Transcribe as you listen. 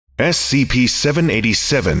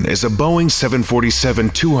SCP-787 is a Boeing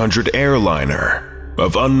 747-200 airliner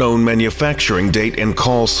of unknown manufacturing date and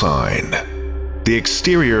call sign. The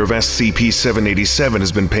exterior of SCP-787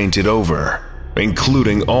 has been painted over,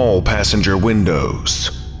 including all passenger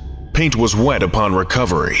windows. Paint was wet upon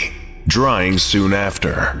recovery, drying soon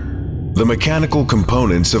after. The mechanical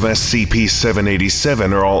components of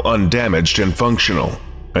SCP-787 are all undamaged and functional,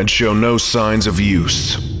 and show no signs of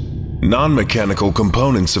use. Non-mechanical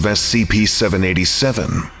components of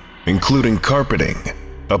SCP-787, including carpeting,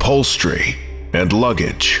 upholstery, and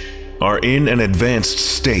luggage, are in an advanced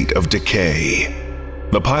state of decay.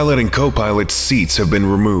 The pilot and co-pilot seats have been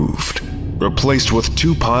removed, replaced with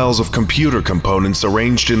 2 piles of computer components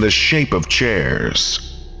arranged in the shape of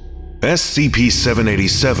chairs.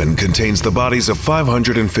 SCP-787 contains the bodies of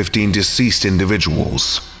 515 deceased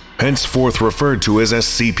individuals, henceforth referred to as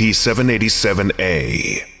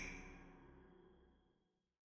SCP-787-A.